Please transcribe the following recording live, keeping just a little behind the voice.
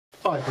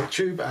Hi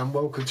BookTube and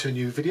welcome to a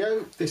new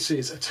video. This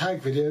is a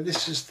tag video.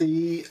 This is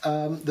the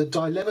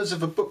Dilemmas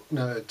of a Book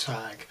Nerd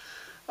tag,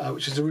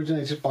 which is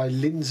originated by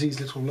Lindsay's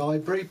Little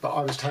Library, but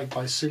I was tagged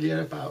by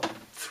Celia about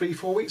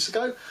 3-4 weeks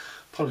ago.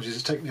 Apologies,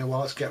 it's taken me a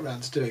while to get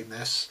around to doing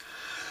this.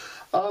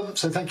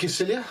 So thank you,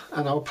 Celia,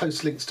 and I'll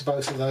post links to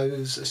both of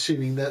those,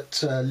 assuming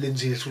that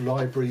Lindsay's Little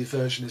Library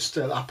version is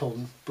still up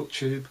on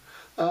BookTube.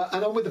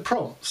 And on with the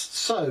prompts.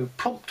 So,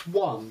 prompt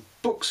 1,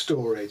 book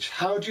storage.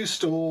 How do you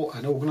store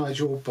and organise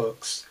your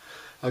books?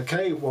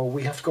 Okay, well,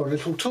 we have to go on a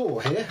little tour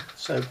here,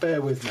 so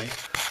bear with me.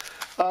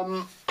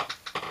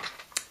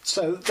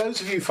 So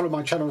those of you who follow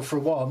my channel for a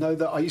while know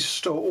that I used to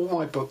store all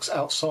my books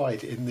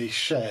outside in the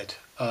shed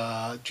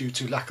due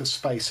to lack of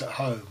space at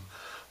home.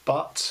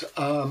 But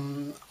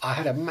I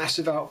had a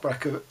massive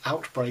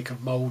outbreak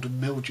of mould and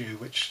mildew,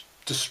 which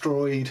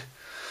destroyed,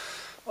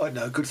 I don't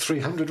know, a good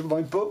 300 of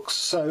my books.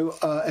 So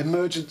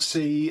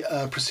emergency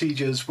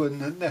procedures were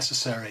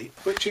necessary,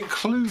 which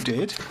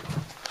included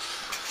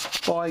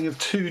buying of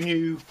 2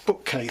 new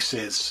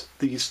bookcases,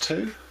 these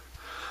two.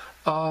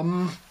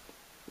 And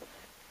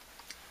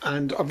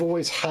I've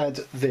always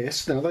had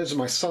this. Now those are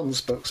my son's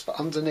books, but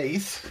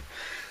underneath,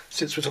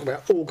 since we're talking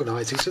about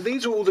organising, so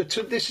these are all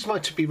this is my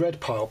to be read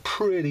pile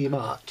pretty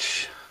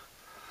much.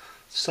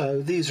 So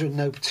these are in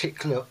no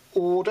particular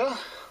order.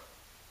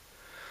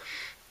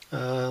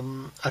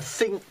 I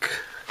think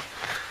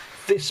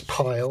this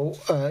pile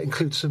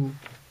includes some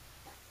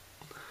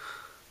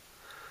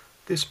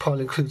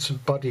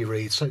buddy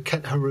reads. So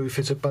Kent Haroof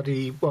is a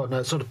buddy, well no,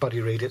 it's not a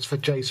buddy read, it's for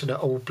Jason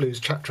at Old Blues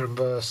Chapter and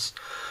Verse.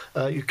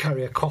 You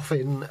Carry a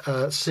Coffin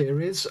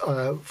series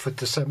for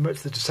December,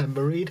 it's the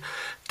December read.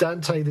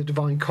 Dante the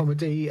Divine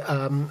Comedy,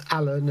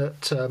 Alan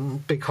at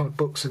Big Hard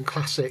Books and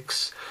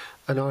Classics,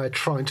 and I are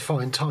trying to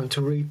find time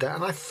to read that.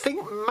 And I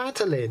think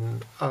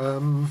Madeline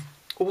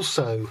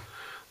also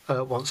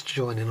wants to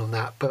join in on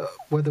that, but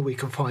whether we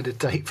can find a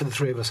date for the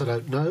 3 of us, I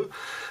don't know.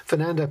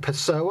 Fernando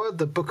Pessoa,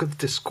 The Book of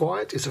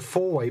Disquiet, is a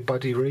 4-way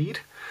buddy read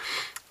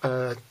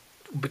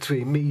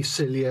between me,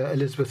 Celia,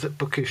 Elizabeth at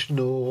Bookish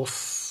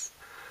North,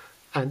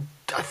 and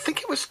I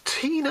think it was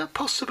Tina,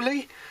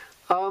 possibly.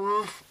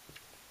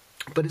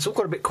 But it's all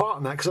got a bit quiet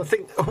on that because I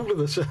think all of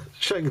us are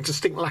showing a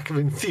distinct lack of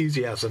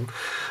enthusiasm.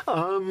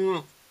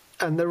 And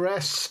the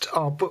rest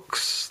are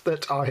books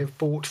that I have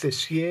bought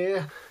this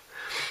year.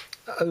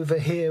 Over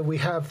here we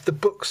have the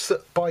books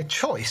that by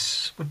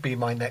choice would be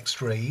my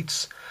next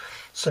reads.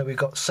 So we've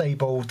got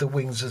Sable, The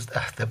Rings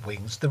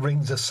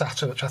of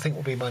Saturn, which I think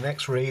will be my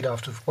next read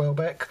after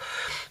Welbeck.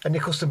 And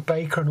Nicholson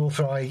Baker, an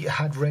author I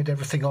had read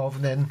everything of,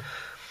 and then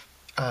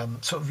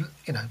sort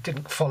of,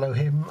 didn't follow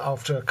him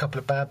after a couple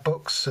of bad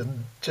books,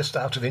 and just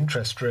out of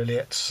interest really,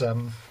 it's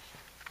I'm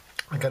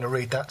going to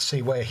read that to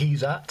see where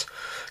he's at.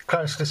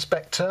 Clarice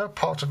Lispector,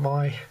 part of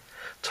my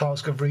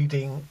task of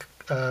reading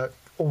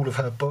all of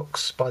her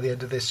books by the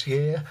end of this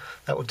year.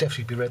 That will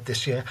definitely be read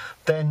this year.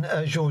 Then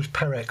Georges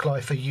Perec,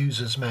 Life a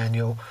User's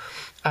Manual,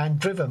 and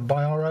Driven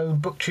by our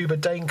own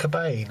booktuber Dane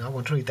Cobain. I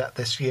want to read that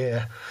this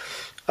year.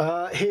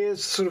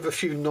 Here's sort of a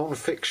few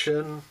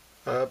non-fiction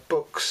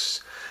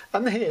books.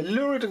 And here,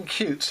 Lurid and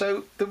Cute.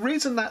 So the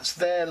reason that's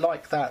there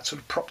like that,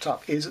 sort of propped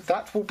up, is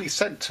that will be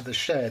sent to the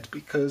shed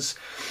because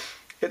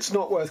it's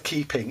not worth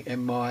keeping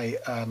in my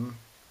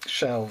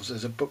shelves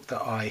as a book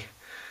that I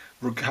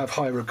have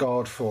high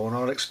regard for, and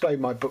I'll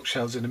explain my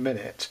bookshelves in a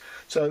minute.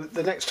 So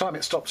the next time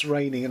it stops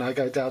raining and I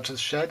go down to the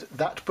shed,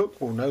 that book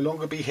will no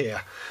longer be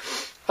here.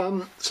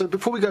 So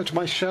before we go to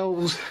my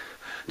shelves,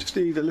 just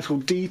need a little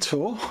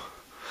detour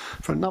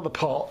for another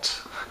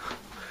part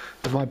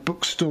of my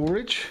book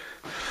storage.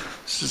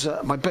 This is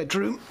my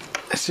bedroom.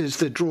 This is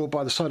the drawer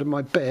by the side of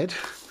my bed.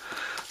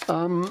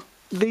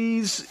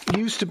 These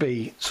used to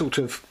be sort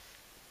of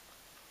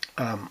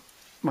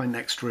my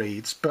next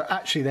reads, but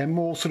actually they're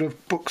more sort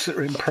of books that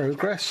are in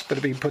progress but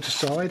have been put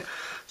aside.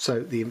 So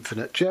The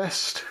Infinite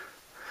Jest,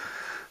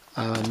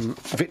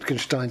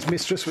 Wittgenstein's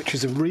Mistress, which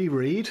is a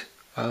reread.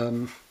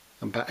 I'm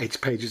about 80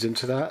 pages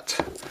into that.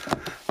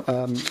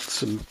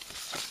 Some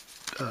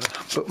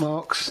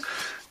bookmarks.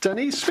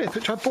 Denise Smith,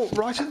 which I bought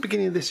right at the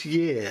beginning of this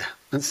year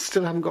and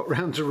still haven't got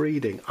round to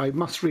reading. I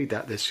must read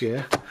that this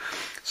year.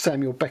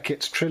 Samuel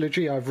Beckett's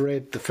trilogy, I've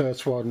read the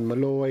first one,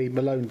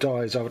 Malone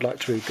Dies, I would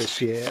like to read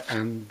this year,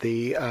 and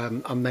the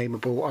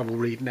Unnameable I will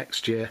read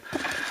next year.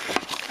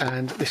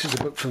 And this is a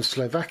book from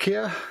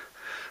Slovakia,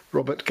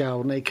 Robert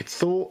Gow, Naked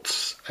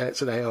Thoughts.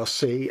 It's an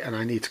ARC, and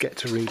I need to get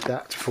to read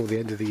that before the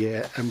end of the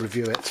year and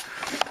review it.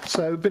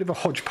 So a bit of a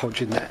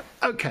hodgepodge in there.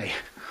 Okay,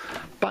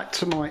 back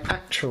to my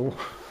actual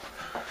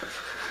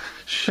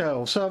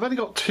shelves. So I've only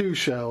got 2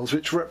 shelves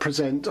which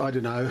represent, I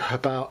don't know,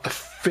 about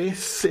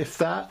 1/5, if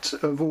that,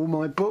 of all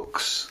my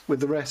books, with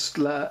the rest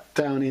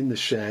down in the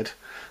shed,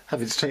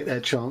 having to take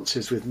their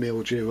chances with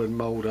mildew and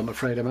mould, I'm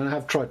afraid. I mean, I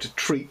have tried to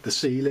treat the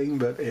ceiling,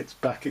 but it's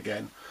back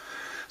again.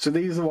 So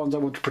these are the ones I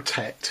want to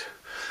protect.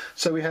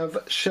 So we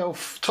have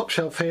top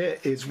shelf here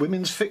is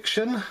women's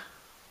fiction.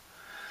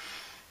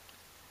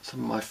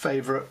 Some of my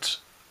favourite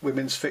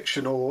women's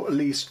fiction, or at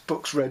least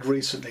books read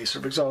recently.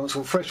 So for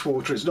example,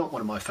 Freshwater is not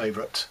one of my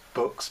favourite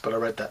books, but I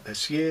read that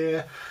this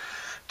year.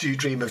 Do You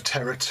Dream of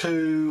Terror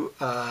 2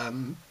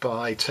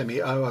 by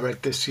Temi O, I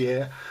read this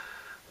year.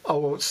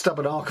 Oh,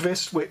 Stubborn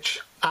Archivist,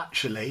 which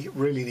actually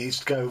really needs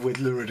to go with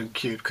Lurid and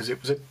Cute, because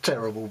it was a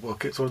terrible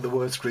book. It's one of the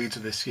worst reads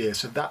of this year,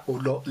 so that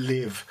will not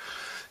live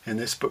in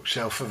this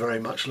bookshelf for very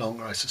much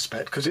longer, I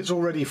suspect, because it's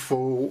already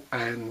full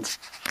and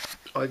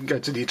I'm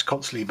going to need to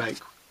constantly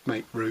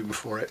make room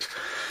for it.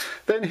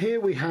 Then here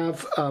we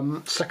have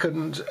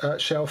second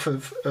shelf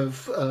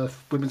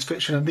of women's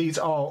fiction, and these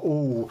are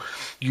all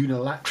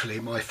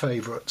unilaterally my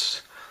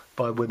favourites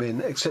by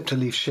women, except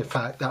Elif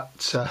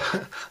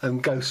Shafak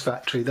and Ghost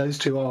Factory. Those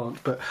two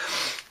aren't, but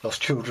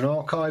Lost Children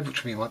Archive,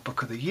 which will be my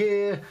book of the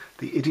year,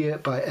 The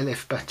Idiot by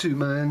Elif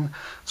Batuman,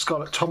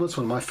 Scarlett Thomas,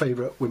 one of my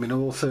favourite women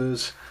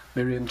authors,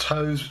 Miriam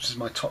Toews, which is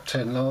my top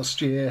 10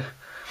 last year,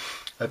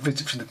 A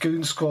Visit from the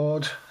Goon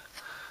Squad,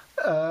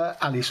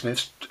 Ali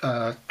Smith's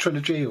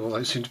trilogy, or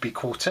those soon to be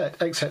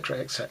quartet, etc.,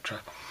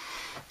 etc.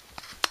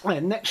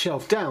 And next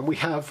shelf down we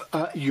have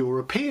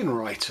European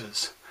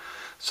writers.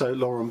 So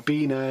Lauren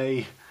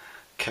Binet,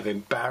 Kevin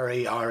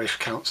Barry, Irish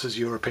counts as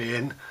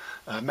European,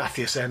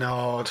 Matthias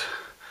Enard,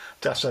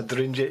 Dasa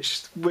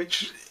Drinjic,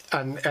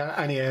 and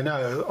Annie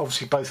Ernaux.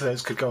 Obviously both of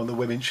those could go on the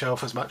women's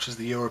shelf as much as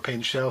the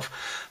European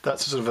shelf.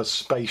 That's sort of a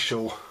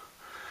spatial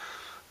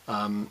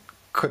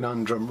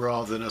conundrum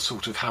rather than a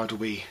sort of how do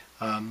we,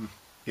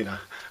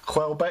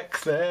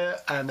 Houellebecq there,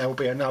 and there will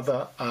be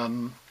another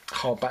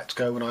hardback to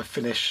go when I've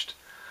finished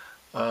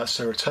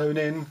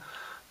Serotonin.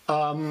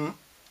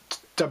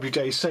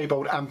 W.J.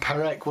 Seybold and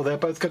Perec, well, they're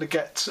both going to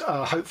get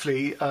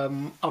hopefully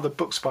other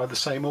books by the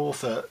same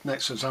author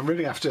next to them. So I'm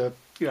really have to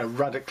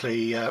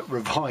radically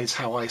revise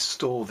how I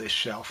store this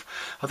shelf.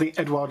 I think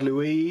Edouard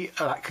Louis,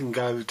 that can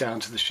go down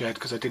to the shed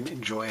because I didn't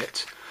enjoy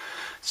it.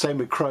 Same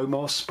with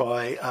Chromos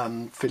by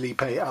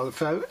Felipe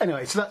Alfo.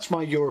 Anyway, so that's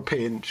my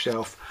European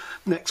shelf.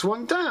 Next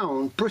one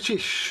down,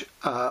 British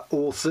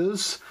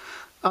authors.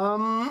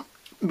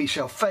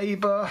 Michelle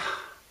Faber,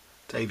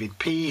 David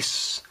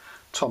Peace,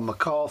 Tom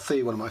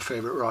McCarthy, one of my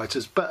favourite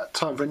writers. But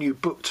time for a new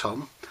book,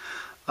 Tom.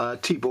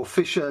 Tibor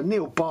Fisher,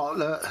 Neil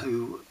Bartlett,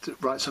 who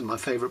writes some of my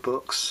favourite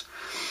books,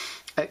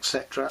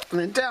 etc. And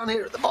then down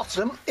here at the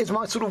bottom is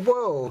my sort of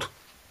world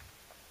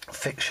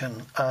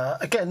fiction.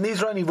 Again,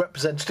 these are only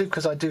representative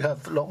because I do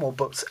have a lot more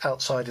books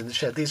outside in the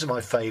shed. These are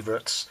my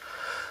favourites.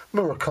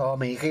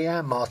 Murakami,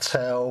 Guillermo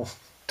Martel,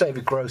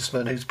 David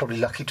Grossman, who's probably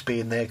lucky to be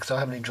in there because I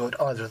haven't enjoyed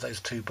either of those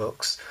two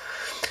books.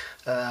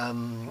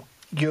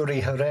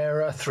 Yuri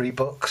Herrera, 3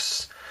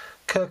 books.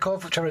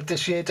 Kirchhoff, which I read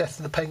this year, Death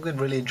of the Penguin,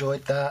 really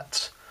enjoyed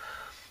that.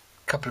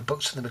 A couple of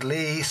books from the Middle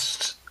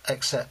East,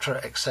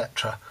 etc.,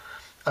 etc.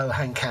 Oh,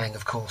 Han Kang,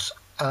 of course.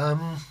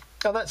 Oh,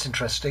 that's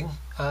interesting.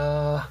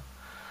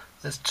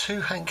 There's 2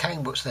 Han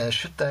Kang books there.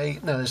 Should they?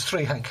 No, there's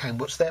 3 Han Kang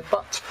books there,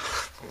 but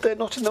they're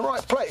not in the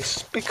right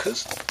place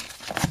because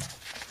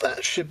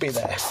that should be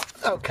there.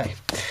 Okay.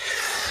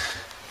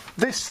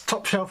 This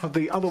top shelf of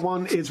the other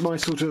one is my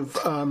sort of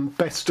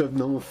best of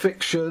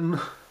non-fiction.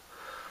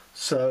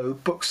 So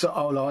books that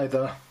I'll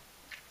either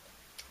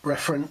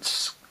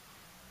reference,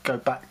 go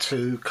back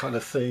to kind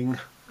of thing.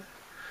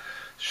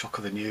 Shock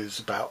of the news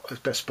about the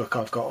best book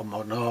I've got on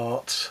modern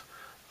art.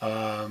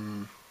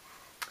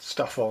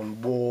 Stuff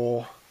on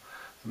war,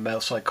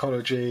 male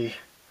psychology,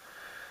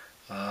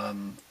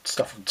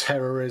 stuff on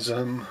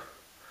terrorism,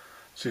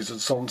 Susan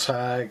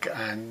Sontag,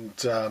 and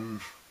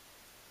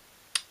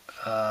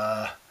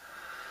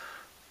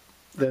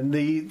then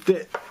the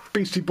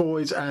Beastie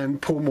Boys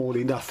and Paul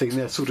Morley, Nothing.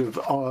 They're sort of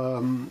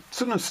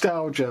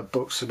nostalgia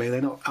books for me.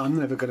 They're not. I'm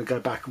never going to go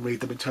back and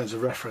read them in terms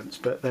of reference,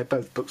 but they're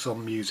both books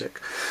on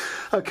music.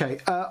 Okay,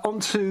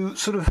 on to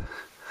sort of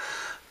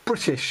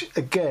British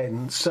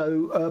again.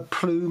 So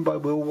Plume by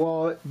Will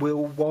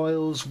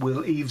Wiles,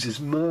 Will Eves'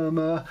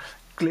 Murmur,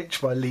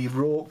 Glitch by Lee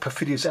Rourke,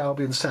 Perfidious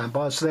Albion, Sam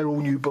Byers. So they're all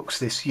new books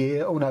this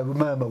year. Oh no,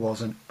 Murmur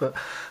wasn't, but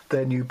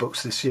they're new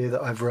books this year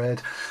that I've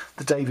read.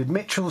 The David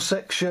Mitchell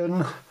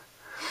section,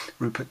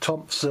 Rupert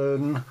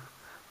Thompson,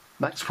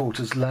 Max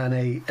Porter's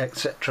Lanny,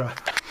 etc.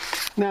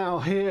 Now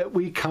here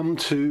we come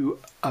to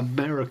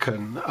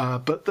American,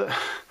 but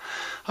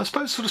I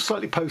suppose sort of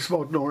slightly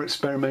postmodern or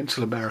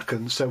experimental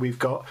American. So we've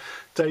got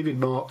David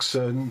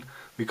Markson,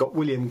 we've got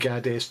William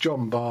Gaddis,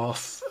 John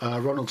Barth,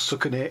 Ronald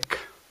Sukanik,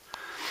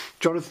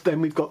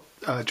 then we've got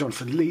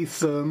Jonathan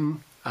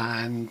Lethem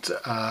and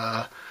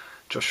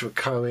Joshua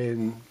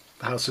Cohen,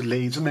 House of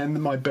Leeds, and then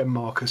my Ben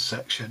Marcus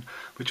section,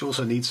 which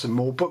also needs some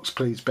more books,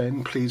 please,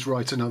 Ben. Please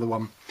write another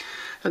one.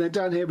 And then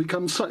down here we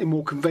come slightly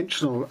more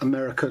conventional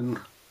American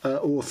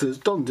authors,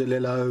 Don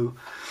DeLillo,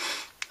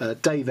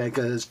 Dave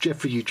Eggers,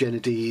 Jeffrey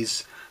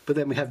Eugenides, but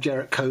then we have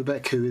Jarrett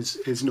Kobeck, who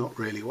is not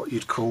really what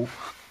you'd call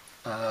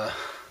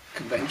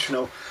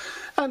conventional.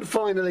 And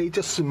finally,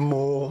 just some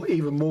more,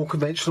 even more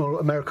conventional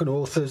American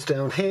authors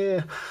down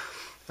here.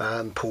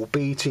 Paul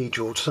Beatty,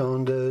 George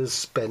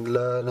Sanders, Ben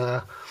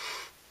Lerner,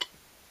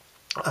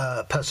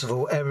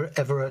 Percival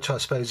Everett, I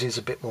suppose, is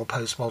a bit more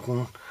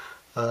postmodern.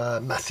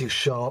 Matthew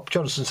Sharp,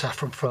 Jonathan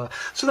Safran Foer.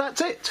 So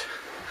that's it.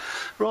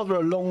 Rather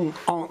a long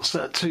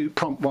answer to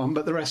prompt 1,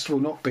 but the rest will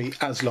not be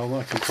as long,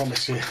 I can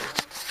promise you.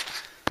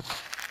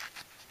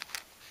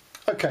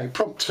 Okay,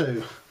 prompt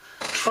 2.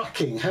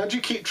 Tracking. How do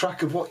you keep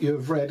track of what you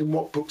have read and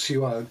what books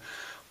you own?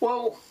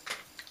 Well,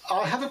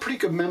 I have a pretty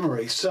good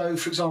memory. So,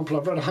 for example,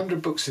 I've read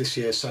 100 books this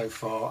year so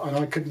far, and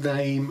I could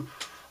name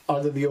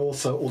either the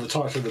author or the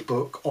title of the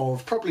book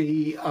of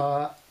probably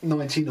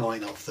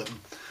 99 of them.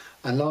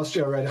 And last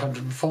year I read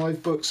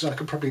 105 books, and I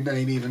could probably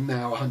name even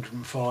now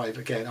 105,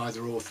 again,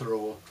 either author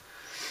or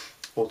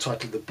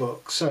title of the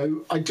book.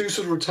 So I do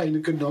sort of retain a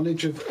good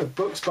knowledge of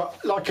books,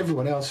 but like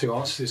everyone else who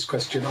answers this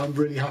question, I'm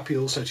really happy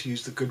also to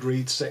use the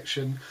Goodreads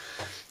section.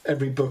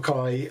 Every book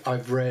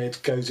I've read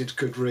goes into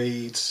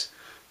Goodreads,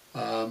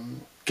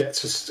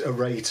 gets a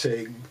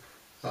rating,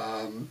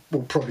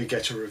 will probably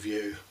get a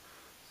review,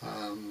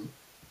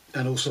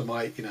 and also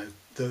my,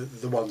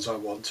 the ones I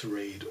want to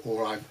read,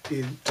 or I'm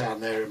down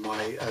there in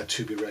my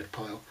to be read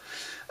pile.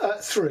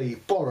 3,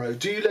 borrow.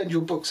 Do you lend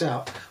your books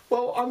out?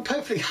 Well, I'm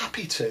perfectly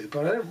happy to,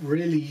 but I don't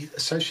really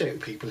associate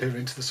with people who are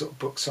into the sort of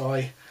books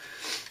I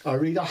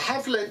read. I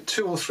have lent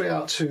 2 or 3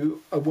 out to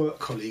a work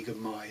colleague of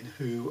mine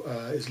who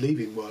is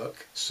leaving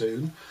work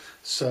soon,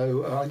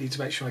 so I need to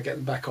make sure I get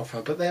them back off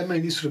her. But they're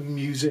mainly sort of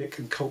music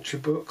and culture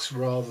books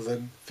rather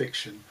than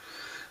fiction.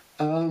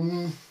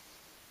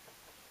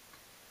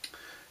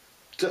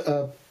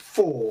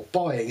 4,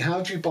 buying. How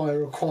do you buy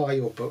or acquire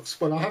your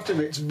books? Well, I have to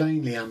admit it's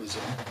mainly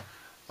Amazon.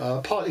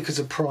 Partly because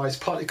of price,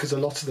 partly because a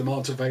lot of them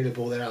aren't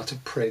available, they're out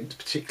of print,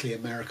 particularly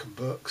American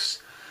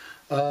books.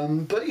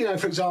 But,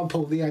 for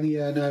example, the Annie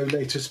Ernaux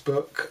latest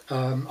book,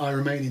 I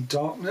Remain in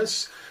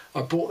Darkness,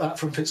 I bought that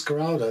from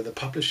Fitzcarraldo, the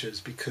publishers,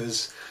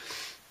 because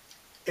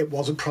it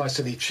wasn't priced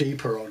any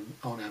cheaper on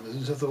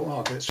Amazon, so I thought,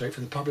 I'll get it straight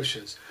from the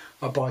publishers.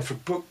 I buy from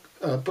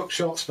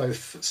bookshops,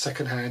 both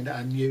second-hand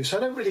and new, so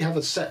I don't really have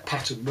a set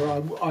pattern,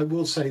 but I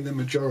will say the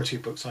majority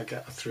of books I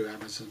get are through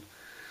Amazon.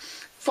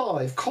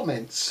 5,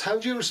 comments. How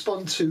do you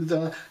respond to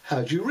the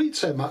 "how do you read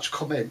so much"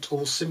 comment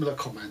or similar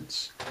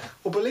comments?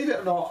 Well, believe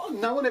it or not,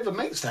 no one ever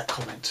makes that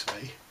comment to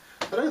me.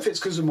 I don't know if it's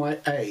because of my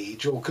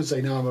age or because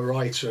they know I'm a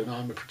writer and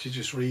I'm a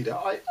prodigious reader.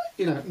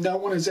 No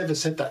one has ever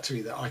said that to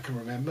me that I can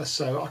remember,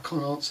 so I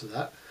can't answer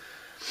that.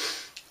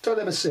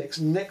 Dilemma 6,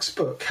 next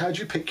book. How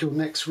do you pick your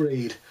next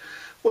read?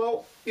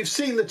 Well, you've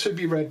seen the to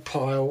be read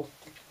pile.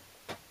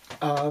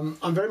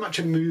 I'm very much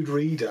a mood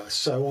reader,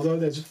 so although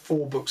there's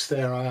 4 books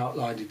there I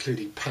outlined,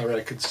 including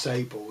Perec and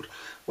Sabled,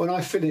 when I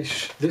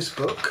finish this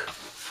book,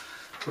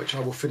 which I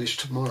will finish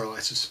tomorrow, I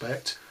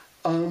suspect,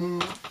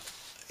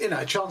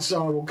 chances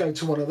are I will go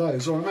to one of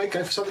those, or I may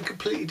go for something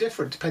completely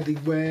different, depending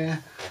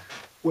where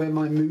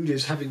my mood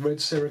is, having read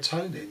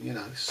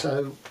Serotonin,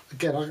 So,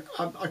 again,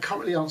 I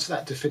can't really answer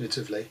that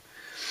definitively.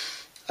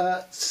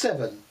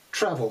 7,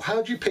 travel.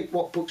 How do you pick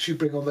what books you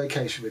bring on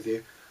vacation with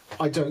you?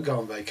 I don't go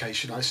on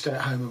vacation, I stay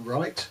at home and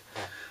write.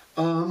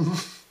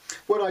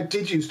 When I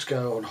did used to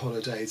go on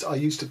holidays, I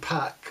used to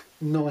pack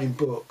 9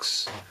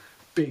 books,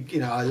 big,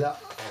 that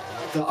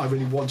I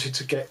really wanted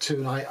to get to,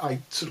 and I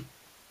sort of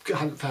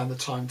hadn't found the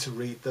time to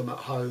read them at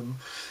home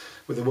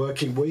with a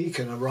working week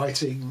and a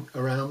writing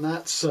around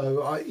that.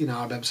 So I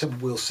remember some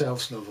of Will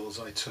Self's novels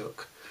I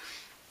took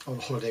on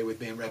holiday with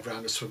me and read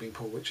round a swimming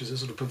pool, which is a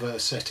sort of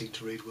perverse setting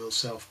to read Will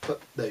Self, but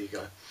there you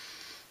go.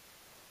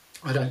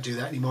 I don't do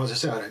that anymore. As I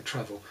say, I don't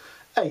travel.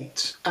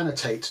 8,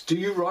 annotate. Do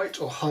you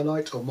write or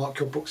highlight or mark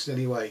your books in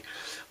any way?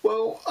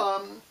 Well,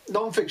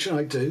 non-fiction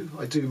I do.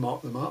 I do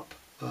mark them up.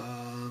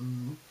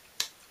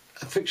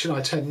 Fiction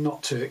I tend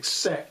not to,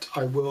 except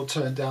I will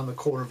turn down the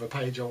corner of a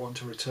page I want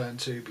to return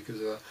to because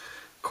of a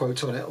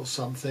quote on it or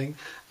something.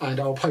 And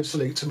I'll post a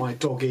link to my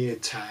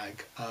dog-eared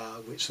tag,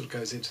 which sort of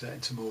goes into that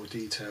into more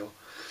detail.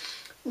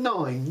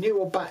 9, new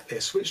or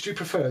backlist. Which do you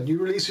prefer, new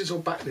releases or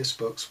backlist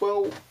books?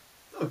 Well,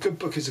 a good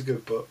book is a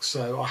good book,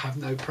 so I have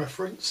no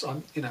preference.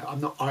 I'm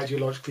not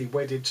ideologically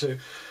wedded to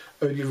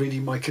only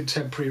reading my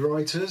contemporary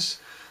writers.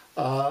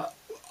 I'm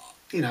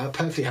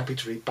perfectly happy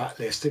to read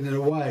backlist, and in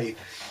a way,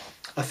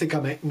 I think I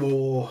make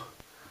more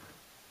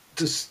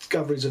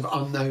discoveries of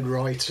unknown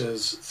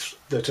writers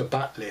that are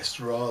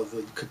backlist rather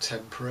than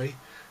contemporary,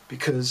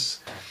 because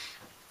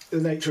the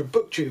nature of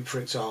BookTube, for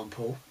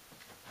example,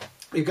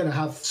 you're going to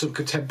have some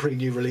contemporary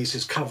new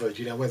releases covered,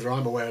 whether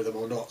I'm aware of them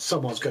or not.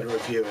 Someone's going to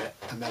review it,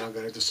 and then I'm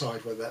going to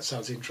decide whether that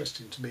sounds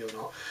interesting to me or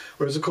not.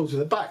 Whereas, of course,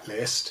 with a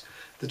backlist,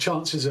 the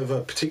chances of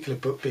a particular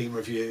book being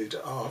reviewed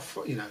are,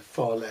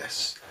 far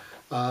less.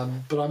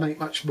 But I make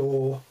much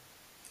more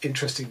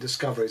interesting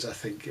discoveries, I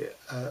think,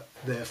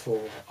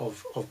 therefore,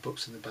 of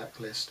books in the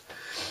backlist.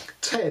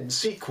 10,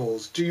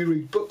 sequels. Do you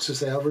read books as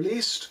they are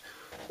released,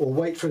 or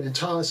wait for an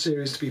entire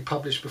series to be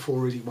published before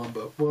reading one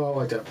book? Well,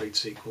 I don't read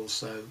sequels,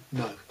 so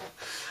no.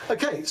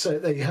 Okay, so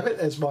there you have it.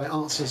 There's my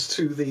answers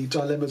to the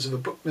dilemmas of a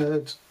book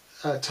nerd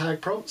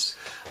tag prompts.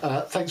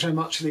 Thanks very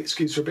much for the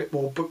excuse for a bit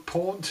more book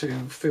porn to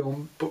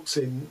film books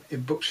in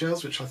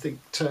bookshelves, which I think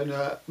turn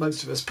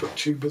most of us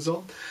booktubers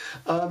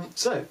on.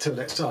 So, till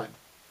next time,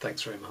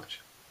 thanks very much.